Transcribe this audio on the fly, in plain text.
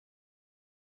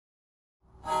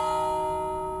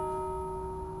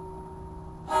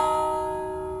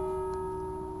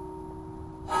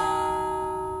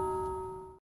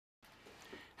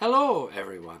Hello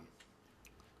everyone.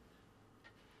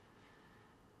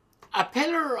 A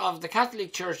pillar of the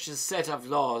Catholic Church's set of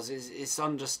laws is its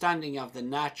understanding of the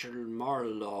natural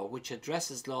moral law, which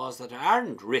addresses laws that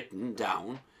aren't written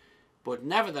down, but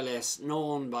nevertheless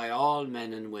known by all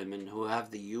men and women who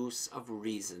have the use of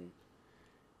reason.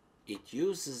 It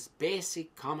uses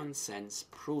basic common sense,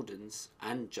 prudence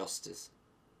and justice.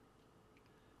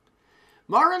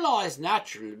 Moral law is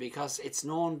natural because it's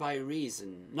known by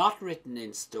reason, not written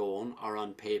in stone or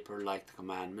on paper like the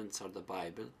commandments or the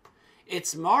Bible.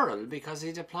 It's moral because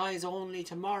it applies only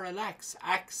to moral acts,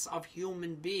 acts of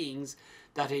human beings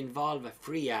that involve a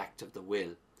free act of the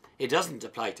will. It doesn't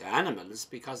apply to animals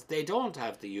because they don't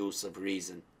have the use of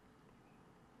reason.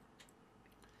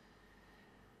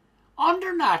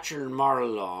 Under natural moral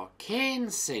law,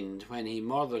 Cain sinned when he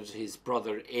murdered his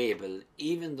brother Abel,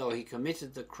 even though he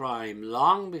committed the crime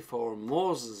long before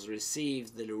Moses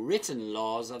received the written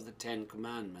laws of the Ten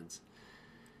Commandments.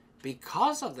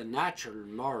 Because of the natural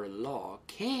moral law,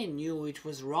 Cain knew it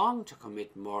was wrong to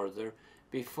commit murder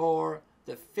before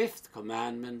the fifth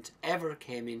commandment ever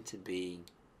came into being.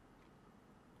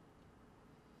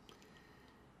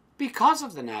 Because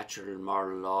of the natural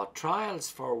moral law, trials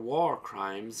for war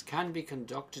crimes can be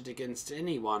conducted against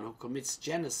anyone who commits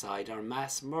genocide or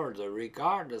mass murder,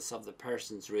 regardless of the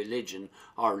person's religion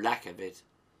or lack of it.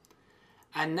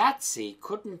 A Nazi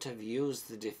couldn't have used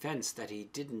the defense that he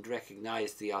didn't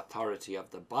recognize the authority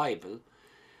of the Bible,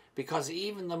 because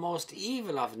even the most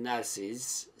evil of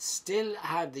Nazis still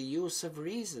had the use of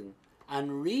reason,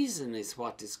 and reason is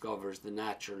what discovers the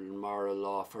natural and moral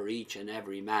law for each and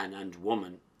every man and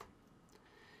woman.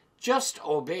 Just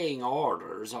obeying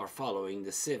orders or following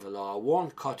the civil law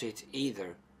won't cut it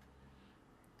either.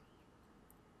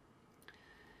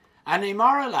 An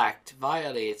immoral act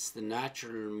violates the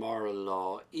natural moral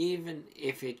law even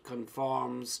if it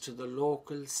conforms to the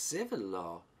local civil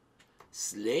law.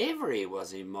 Slavery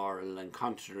was immoral and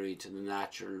contrary to the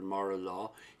natural moral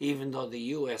law, even though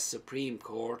the US Supreme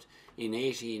Court in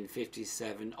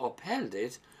 1857 upheld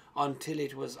it until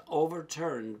it was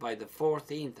overturned by the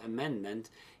 14th Amendment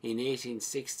in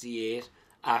 1868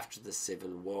 after the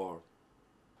Civil War.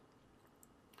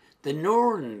 The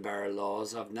Nuremberg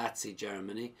laws of Nazi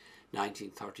Germany,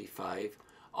 1935,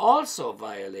 also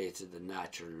violated the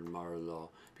natural moral law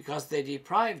because they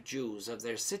deprived Jews of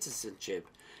their citizenship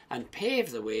and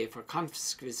paved the way for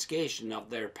confiscation of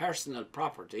their personal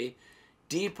property,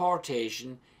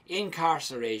 deportation,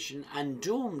 incarceration, and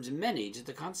doomed many to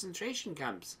the concentration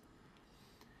camps.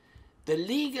 The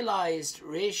legalized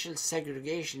racial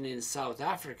segregation in South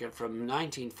Africa from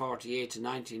 1948 to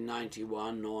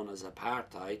 1991, known as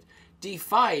apartheid,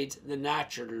 defied the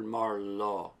natural moral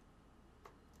law.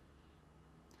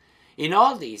 In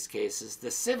all these cases,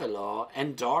 the civil law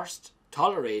endorsed,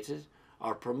 tolerated,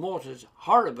 or promoted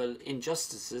horrible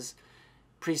injustices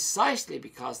precisely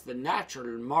because the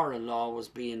natural moral law was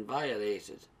being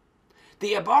violated.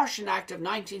 The Abortion Act of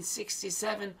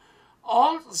 1967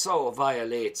 also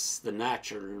violates the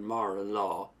natural moral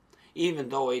law, even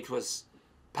though it was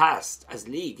passed as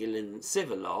legal in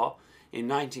civil law in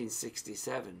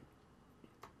 1967.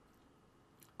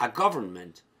 A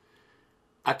government,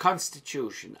 a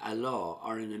constitution, a law,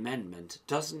 or an amendment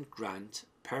doesn't grant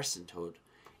personhood.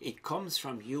 It comes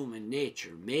from human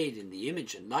nature, made in the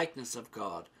image and likeness of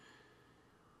God.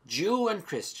 Jew and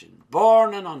Christian,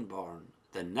 born and unborn,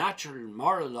 the natural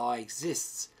moral law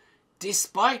exists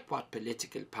despite what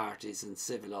political parties and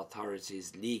civil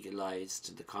authorities legalize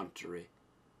to the contrary.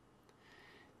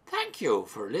 Thank you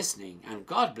for listening, and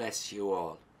God bless you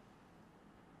all.